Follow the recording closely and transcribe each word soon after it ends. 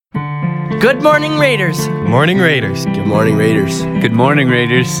Good morning, Raiders. Morning, Raiders. Good morning, Raiders. Good morning,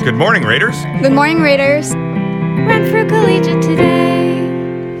 Raiders. Good morning, Raiders. Good morning, Raiders. Renfrew Collegiate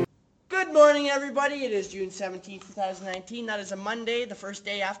today. Good morning, everybody. It is June 17th, 2019. That is a Monday, the first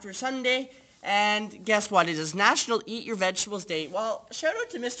day after Sunday. And guess what? It is National Eat Your Vegetables Day. Well, shout out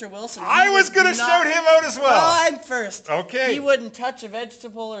to Mr. Wilson. I was going to shout him out as well. Well, I'm first. Okay. He wouldn't touch a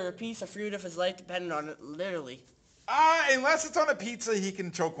vegetable or a piece of fruit if his life depended on it, literally. Unless it's on a pizza, he can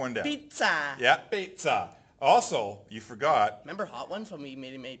choke one down. Pizza. Yeah, pizza. Also, you forgot. Remember Hot Ones when we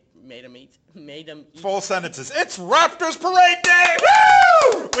made him eat? Full sentences. It's Raptors Parade Day!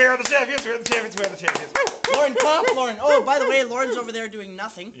 Woo! We are the champions, we are the champions, we are the champions. Woo! Lauren, clap, Lauren. Oh, by the way, Lauren's over there doing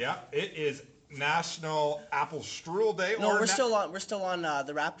nothing. Yeah, it is National Apple Strudel Day. No, we're still on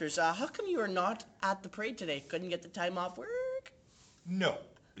the Raptors. How come you are not at the parade today? Couldn't get the time off work? No,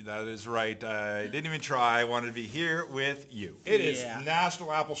 that is right. I didn't even try. I wanted to be here with you. It is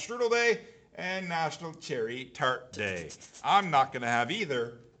National Apple Strudel Day and National Cherry Tart Day. I'm not going to have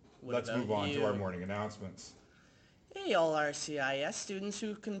either. Let's move on to our morning announcements. Hey, all RCIS students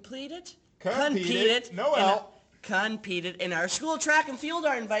who competed in our school track and field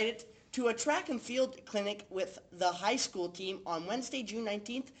are invited to a track and field clinic with the high school team on Wednesday, June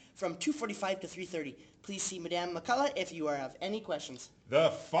 19th from 2:45 to 3:30. Please see Madame McCullough if you have any questions. The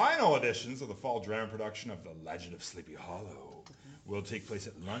final editions of the fall drama production of The Legend of Sleepy Hollow will take place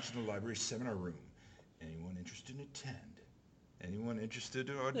at lunch in the library seminar room. Anyone interested in attend? Anyone interested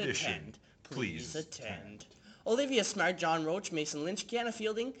to audition? Please attend. Olivia Smart, John Roach, Mason Lynch, Kiana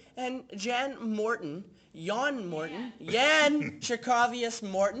Fielding, and Jan Shikovius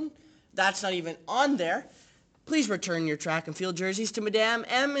Morton. That's not even on there. Please return your track and field jerseys to Madame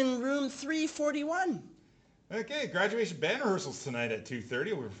M in room 341. Okay, graduation band rehearsals tonight at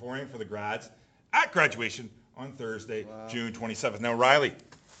 2:30. We'll be performing for the grads at graduation on Thursday, June 27th. Now, Riley,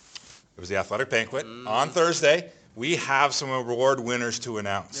 it was the athletic banquet on Thursday. We have some award winners to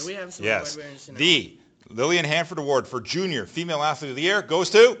announce. Yeah, we have some award winners to announce. The Lillian Hanford Award for Junior Female Athlete of the Year goes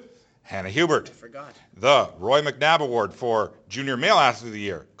to Hannah Hubert. I forgot. The Roy McNabb Award for Junior Male Athlete of the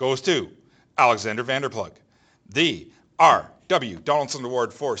Year goes to Alexander Vanderplug. The R.W. Donaldson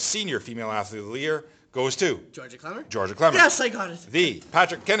Award for Senior Female Athlete of the Year goes to Georgia Clemmer. Yes, I got it. The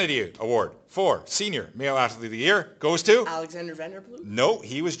Patrick Kennedy Award for Senior Male Athlete of the Year goes to Alexander Vanderploeg. No,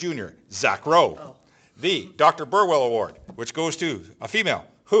 he was junior. Zach Rowe. Oh. The Dr. Burwell Award, which goes to a female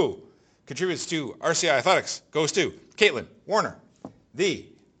who contributes to RCI Athletics, goes to Caitlin Warner. The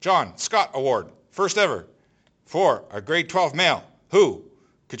John Scott Award, first ever, for a grade 12 male who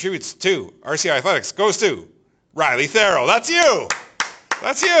contributes to RCI Athletics, goes to Riley Tharrow. That's you.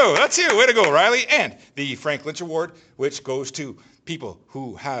 That's you. Way to go, Riley. And the Frank Lynch Award, which goes to people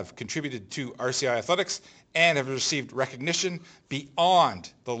who have contributed to RCI Athletics and have received recognition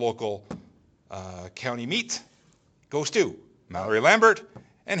beyond the local county meet, goes to Mallory Lambert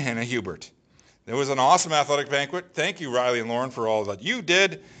and Hannah Hubert. It was an awesome athletic banquet. Thank you, Riley and Lauren, for all that you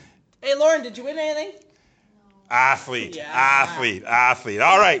did. Hey, Lauren, did you win anything? Athlete.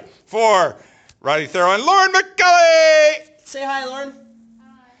 All right, for Riley Tharrow and Lauren McCulley. Say hi, Lauren.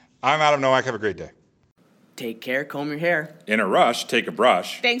 I'm Adam Nowak. Have a great day. Take care. Comb your hair. In a rush, take a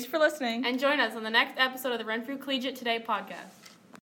brush. Thanks for listening. And join us on the next episode of the Renfrew Collegiate Today podcast.